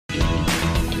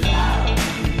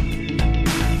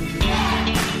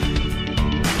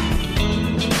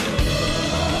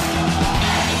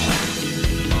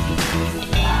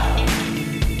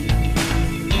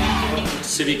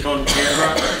CiviCon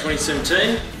Canberra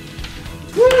 2017.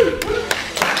 Woo!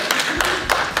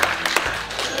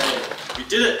 We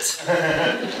did it!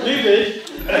 You did!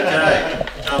 Okay,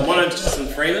 my name's Justin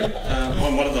Freeman.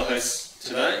 I'm one of the hosts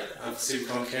today for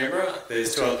CiviCon Canberra.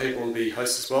 There's two other people who will be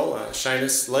hosts as well,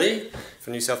 Seamus Lee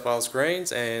from New South Wales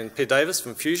Greens and Peter Davis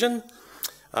from Fusion.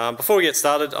 Before we get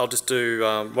started, I'll just do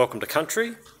welcome to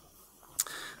country.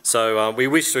 So we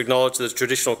wish to acknowledge the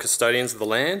traditional custodians of the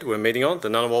land we're meeting on, the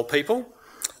Ngunnawal people.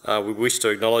 We wish to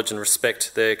acknowledge and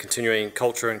respect their continuing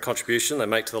culture and contribution they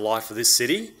make to the life of this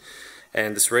city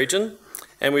and this region.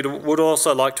 And we would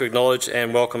also like to acknowledge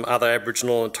and welcome other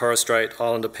Aboriginal and Torres Strait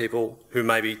Islander people who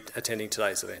may be attending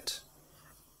today's event.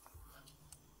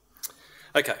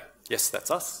 Okay, yes,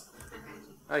 that's us.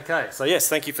 Okay, so yes,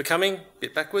 thank you for coming. A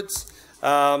bit backwards.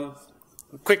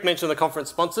 Quick mention of the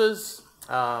conference sponsors.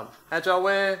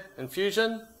 Agileware and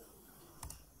Fusion,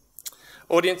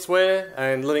 Audienceware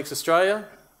and Linux Australia.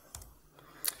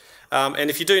 And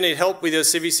if you do need help with your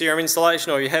CiviCRM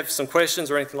installation or you have some questions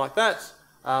or anything like that,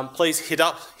 please hit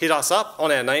us up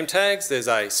on our name tags. There's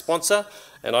a sponsor,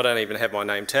 and I don't even have my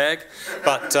name tag,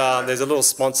 but there's a little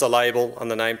sponsor label on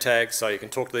the name tag so you can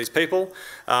talk to these people.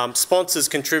 Sponsors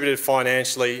contributed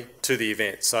financially to the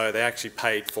event, so they actually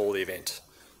paid for the event.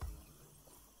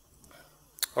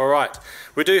 All right,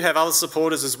 we do have other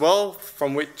supporters as well,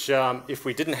 from which if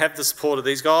we didn't have the support of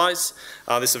these guys,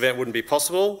 this event wouldn't be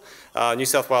possible. New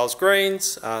South Wales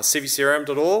Greens,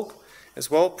 CiviCRM.org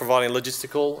as well, providing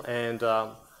logistical and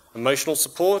emotional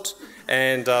support,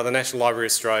 and the National Library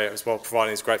of Australia as well,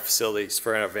 providing these great facilities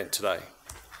for our event today.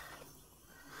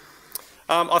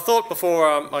 I thought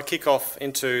before I kick off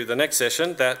into the next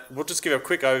session that we'll just give a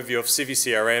quick overview of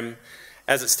CiviCRM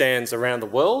as it stands around the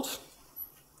world.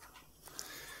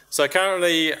 So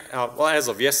currently, well, as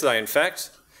of yesterday in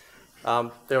fact,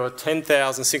 there were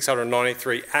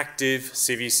 10,693 active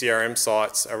CiviCRM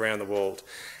sites around the world.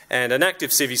 And an active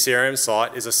CiviCRM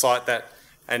site is a site that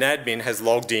an admin has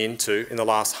logged into in the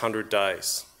last 100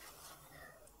 days.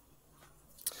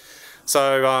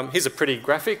 So here's a pretty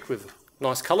graphic with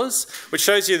nice colours, which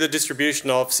shows you the distribution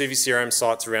of CiviCRM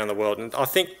sites around the world. And I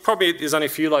think probably there's only a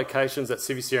few locations that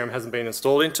CiviCRM hasn't been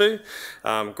installed into.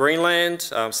 Greenland,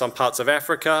 some parts of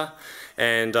Africa,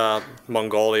 and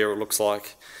Mongolia it looks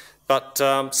like. But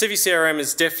CiviCRM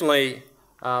is definitely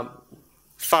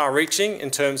far-reaching in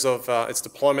terms of its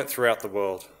deployment throughout the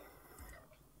world.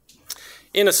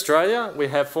 In Australia, we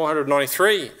have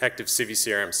 493 active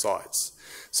CiviCRM sites.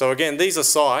 So again, these are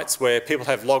sites where people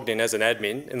have logged in as an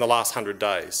admin in the last 100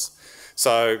 days.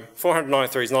 So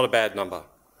 493 is not a bad number.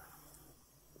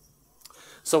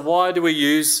 So why do we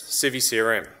use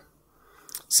CiviCRM?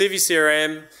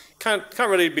 CiviCRM can't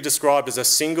really be described as a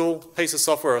single piece of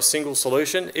software or a single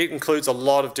solution. It includes a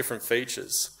lot of different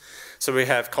features. So we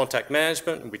have contact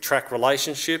management, we track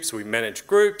relationships, we manage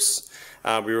groups,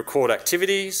 we record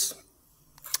activities,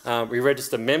 we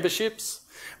register memberships,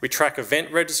 we track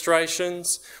event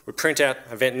registrations, we print out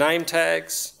event name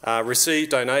tags, receive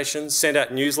donations, send out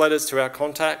newsletters to our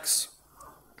contacts.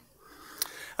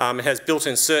 It has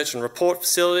built-in search and report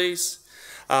facilities.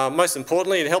 Most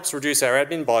importantly, it helps reduce our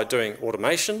admin by doing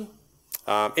automation,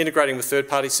 integrating with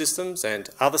third-party systems and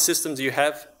other systems you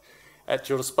have at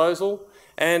your disposal.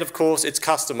 And of course, it's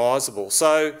customisable,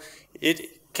 so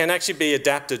it can actually be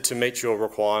adapted to meet your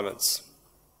requirements.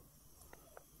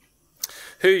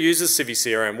 Who uses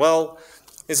CiviCRM? Well,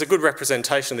 there's a good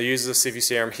representation of the users of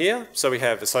CiviCRM here. So we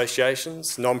have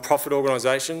associations, non-profit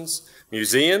organisations,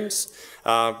 museums,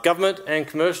 government and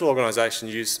commercial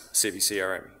organisations use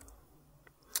CiviCRM.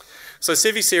 So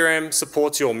CiviCRM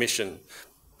supports your mission,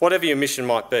 whatever your mission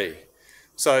might be.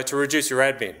 So to reduce your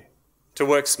admin, to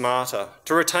work smarter,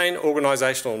 to retain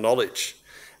organisational knowledge,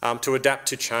 to adapt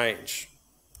to change.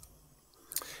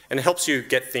 And it helps you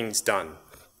get things done.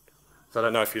 So I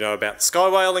don't know if you know about the sky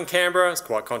whale in Canberra. It's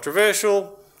quite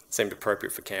controversial. It seemed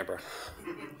appropriate for Canberra.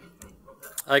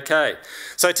 Okay,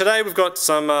 so today we've got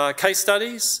some case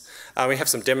studies. We have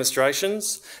some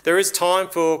demonstrations. There is time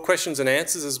for questions and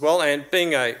answers as well, and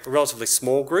being a relatively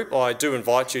small group, I do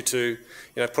invite you to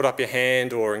put up your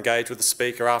hand or engage with the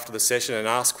speaker after the session and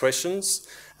ask questions.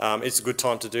 It's a good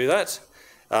time to do that.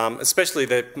 Especially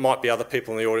there might be other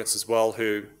people in the audience as well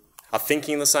who are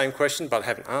thinking the same question but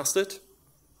haven't asked it.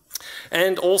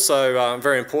 And also,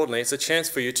 very importantly, it's a chance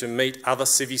for you to meet other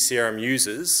CiviCRM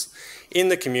users in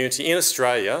the community in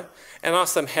Australia and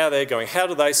ask them how they're going. How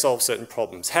do they solve certain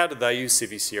problems? How do they use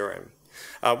CiviCRM?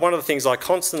 One of the things I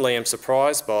constantly am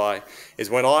surprised by is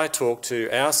when I talk to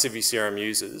our CiviCRM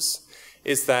users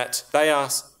is that they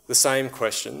ask the same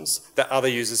questions that other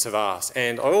users have asked.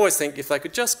 And I always think if they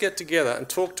could just get together and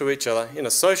talk to each other in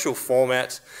a social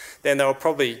format, then they'll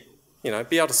probably,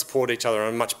 be able to support each other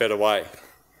in a much better way.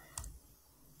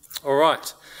 All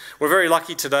right, we're very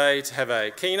lucky today to have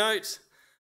a keynote